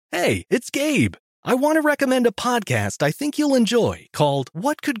Hey, it's Gabe. I want to recommend a podcast I think you'll enjoy called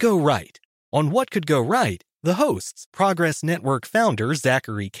What Could Go Right. On What Could Go Right, the hosts, Progress Network founder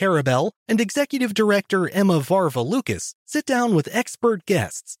Zachary Karabell and executive director Emma Varva-Lucas, sit down with expert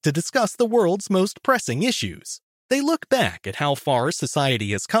guests to discuss the world's most pressing issues. They look back at how far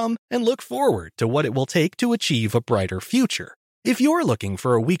society has come and look forward to what it will take to achieve a brighter future. If you're looking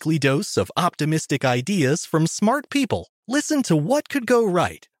for a weekly dose of optimistic ideas from smart people, listen to What Could Go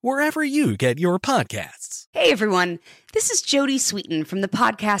Right wherever you get your podcasts. Hey everyone, this is Jodie Sweetin from the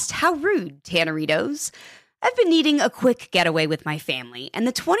podcast How Rude, Tanneritos. I've been needing a quick getaway with my family, and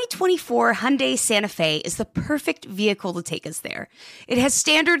the 2024 Hyundai Santa Fe is the perfect vehicle to take us there. It has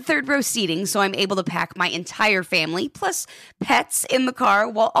standard third-row seating, so I'm able to pack my entire family, plus pets, in the car,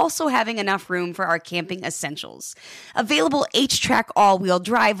 while also having enough room for our camping essentials. Available H-Track all-wheel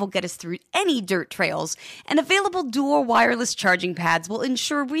drive will get us through any dirt trails, and available dual wireless charging pads will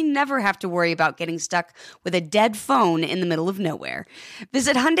ensure we never have to worry about getting stuck with a dead phone in the middle of nowhere.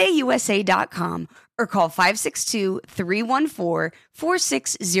 Visit HyundaiUSA.com or call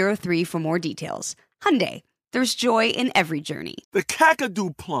 562-314-4603 for more details. Hyundai, there's joy in every journey. The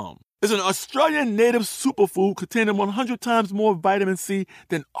Kakadu plum is an Australian native superfood containing 100 times more vitamin C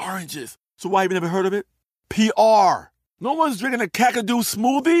than oranges. So why have you never heard of it? PR. No one's drinking a Kakadu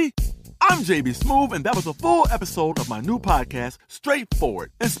smoothie? I'm JB Smoove, and that was a full episode of my new podcast,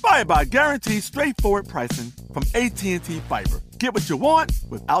 Straightforward, inspired by guaranteed straightforward pricing from AT&T Fiber. Get what you want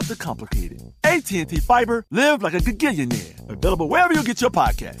without the complicated. AT&T Fiber, live like a gigillionaire. Available wherever you get your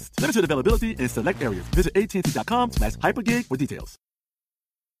podcasts. Limited availability in select areas. Visit AT&T.com/hypergig for details.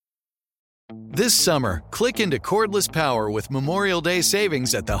 This summer, click into cordless power with Memorial Day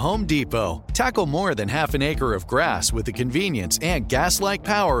savings at the Home Depot. Tackle more than half an acre of grass with the convenience and gas-like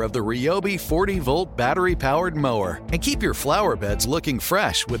power of the Ryobi 40-volt battery-powered mower. And keep your flower beds looking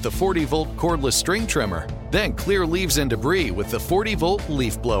fresh with the 40-volt cordless string trimmer. Then clear leaves and debris with the 40-volt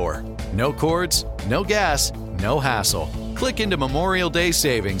leaf blower. No cords, no gas, no hassle. Click into Memorial Day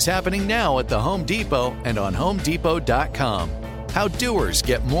savings happening now at the Home Depot and on HomeDepot.com. How doers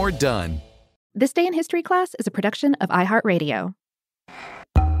get more done. This Day in History class is a production of iHeartRadio.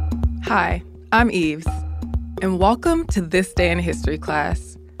 Hi, I'm Eves, and welcome to This Day in History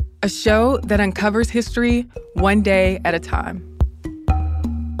class, a show that uncovers history one day at a time.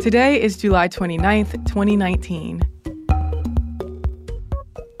 Today is July 29th, 2019.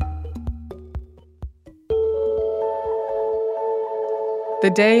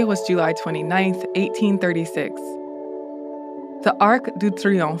 The day was July 29th, 1836. The Arc de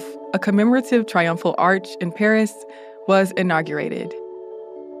Triomphe, a commemorative triumphal arch in Paris, was inaugurated.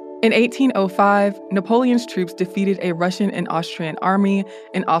 In 1805, Napoleon's troops defeated a Russian and Austrian army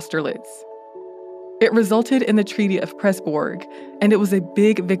in Austerlitz. It resulted in the Treaty of Pressburg, and it was a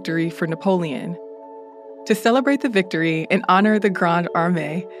big victory for Napoleon. To celebrate the victory and honor the Grande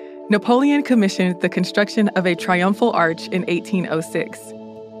Armée, Napoleon commissioned the construction of a triumphal arch in 1806.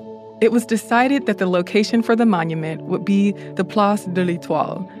 It was decided that the location for the monument would be the Place de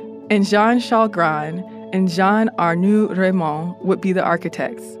l'Étoile, and Jean-Charles Grand and Jean-Arnoux Raymond would be the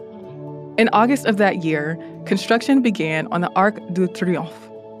architects. In August of that year, construction began on the Arc de Triomphe.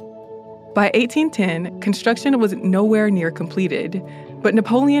 By 1810, construction was nowhere near completed, but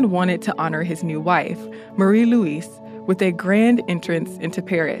Napoleon wanted to honor his new wife, Marie-Louise, with a grand entrance into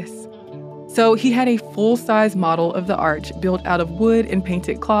Paris. So he had a full-size model of the arch built out of wood and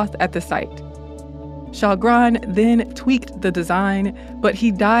painted cloth at the site. Charles Grand then tweaked the design, but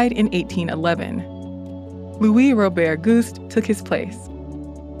he died in 1811. Louis Robert Gust took his place.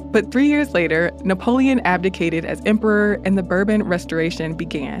 But 3 years later, Napoleon abdicated as emperor and the Bourbon Restoration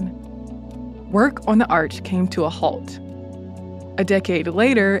began. Work on the arch came to a halt. A decade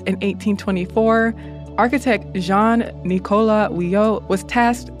later, in 1824, architect Jean-Nicolas Guyot was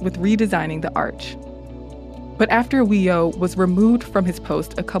tasked with redesigning the arch. But after Guyot was removed from his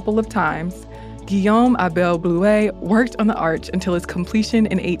post a couple of times, Guillaume Abel Blouet worked on the arch until its completion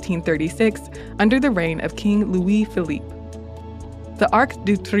in 1836 under the reign of King Louis Philippe. The Arc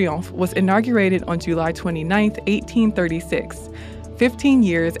de Triomphe was inaugurated on July 29, 1836, 15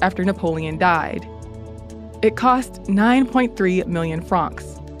 years after Napoleon died. It cost 9.3 million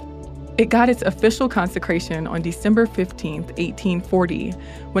francs. It got its official consecration on December 15, 1840,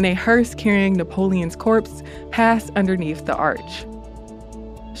 when a hearse carrying Napoleon's corpse passed underneath the arch.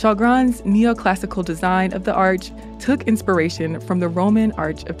 Charles Grand's neoclassical design of the arch took inspiration from the Roman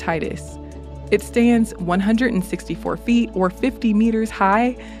Arch of Titus. It stands 164 feet or 50 meters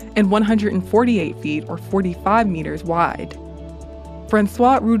high and 148 feet or 45 meters wide.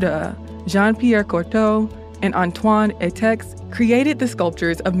 François Roudin, Jean-Pierre Cortot, and Antoine Etex created the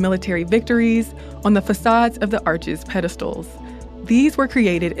sculptures of military victories on the facades of the arch's pedestals. These were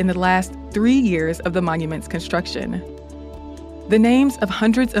created in the last 3 years of the monument's construction. The names of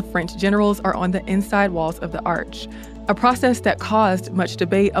hundreds of French generals are on the inside walls of the arch, a process that caused much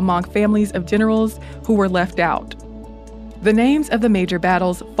debate among families of generals who were left out. The names of the major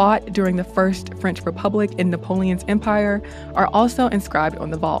battles fought during the First French Republic in Napoleon's empire are also inscribed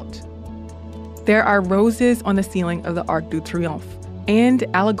on the vault. There are roses on the ceiling of the Arc de Triomphe, and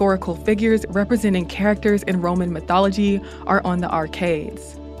allegorical figures representing characters in Roman mythology are on the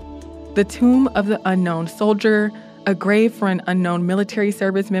arcades. The tomb of the unknown soldier, a grave for an unknown military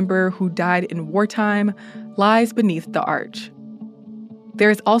service member who died in wartime, lies beneath the arch. There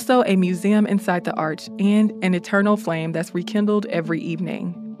is also a museum inside the arch and an eternal flame that's rekindled every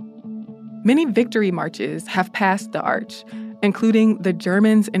evening. Many victory marches have passed the arch, including the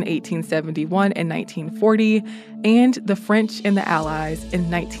Germans in 1871 and 1940, and the French and the Allies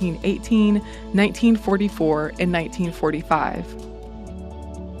in 1918, 1944, and 1945.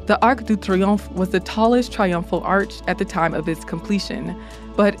 The Arc de Triomphe was the tallest triumphal arch at the time of its completion,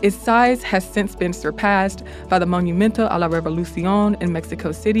 but its size has since been surpassed by the Monumento a la Revolución in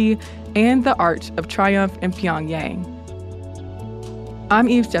Mexico City and the Arch of Triumph in Pyongyang. I'm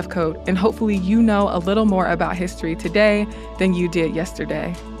Eve Jeffcoat, and hopefully you know a little more about history today than you did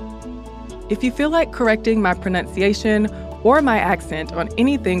yesterday. If you feel like correcting my pronunciation or my accent on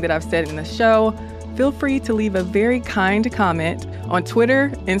anything that I've said in the show, feel free to leave a very kind comment on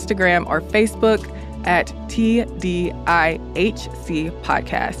Twitter, Instagram, or Facebook at TDIHC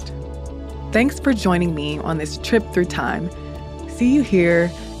Podcast. Thanks for joining me on this trip through time. See you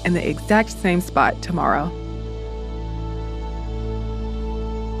here in the exact same spot tomorrow.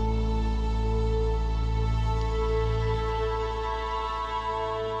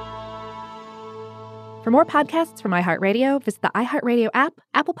 For more podcasts from iHeartRadio, visit the iHeartRadio app,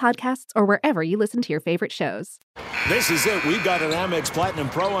 Apple Podcasts, or wherever you listen to your favorite shows. This is it. We've got an Amex Platinum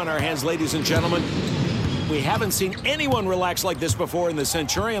Pro on our hands, ladies and gentlemen. We haven't seen anyone relax like this before in the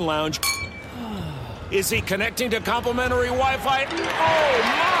Centurion Lounge. Is he connecting to complimentary Wi-Fi? Oh,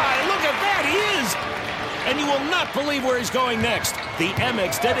 my! Look at that! He is! And you will not believe where he's going next. The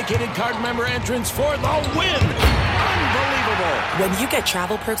Amex dedicated card member entrance for the win! Unbelievable. When you get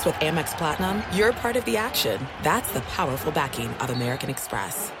travel perks with Amex Platinum, you're part of the action. That's the powerful backing of American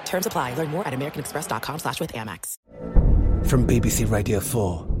Express. Terms apply. Learn more at americanexpress.com/withAmex. From BBC Radio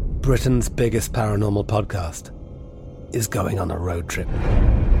 4, Britain's biggest paranormal podcast is going on a road trip.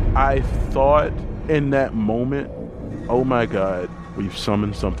 I thought in that moment, oh my God, we've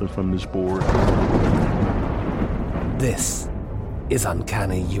summoned something from this board. This is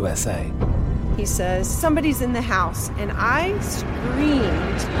Uncanny USA. He says, somebody's in the house, and I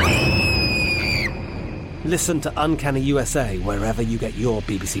screamed. Listen to Uncanny USA wherever you get your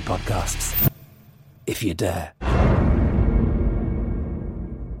BBC podcasts, if you dare.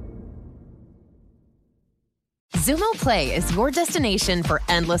 Xumo Play is your destination for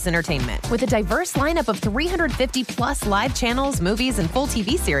endless entertainment. With a diverse lineup of 350-plus live channels, movies, and full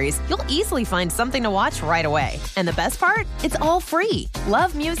TV series, you'll easily find something to watch right away. And the best part? It's all free.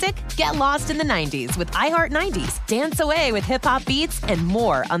 Love music? Get lost in the 90s with iHeart 90s, dance away with hip-hop beats, and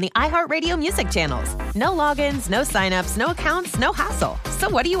more on the iHeartRadio music channels. No logins, no signups, no accounts, no hassle. So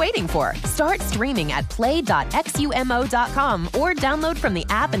what are you waiting for? Start streaming at play.xumo.com or download from the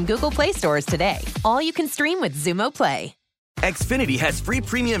app and Google Play stores today. All you can stream with Xumo Play. Xfinity has free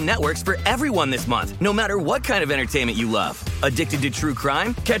premium networks for everyone this month, no matter what kind of entertainment you love. Addicted to true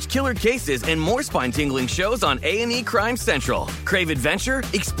crime? Catch killer cases and more spine-tingling shows on A&E Crime Central. Crave adventure?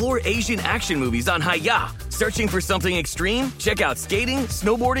 Explore Asian action movies on Hi-Ya. Searching for something extreme? Check out skating,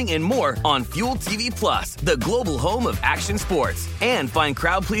 snowboarding, and more on Fuel TV Plus, the global home of action sports. And find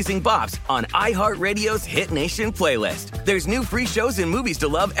crowd-pleasing bops on iHeartRadio's Hit Nation playlist. There's new free shows and movies to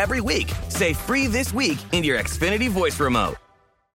love every week. Say free this week in your Xfinity voice remote.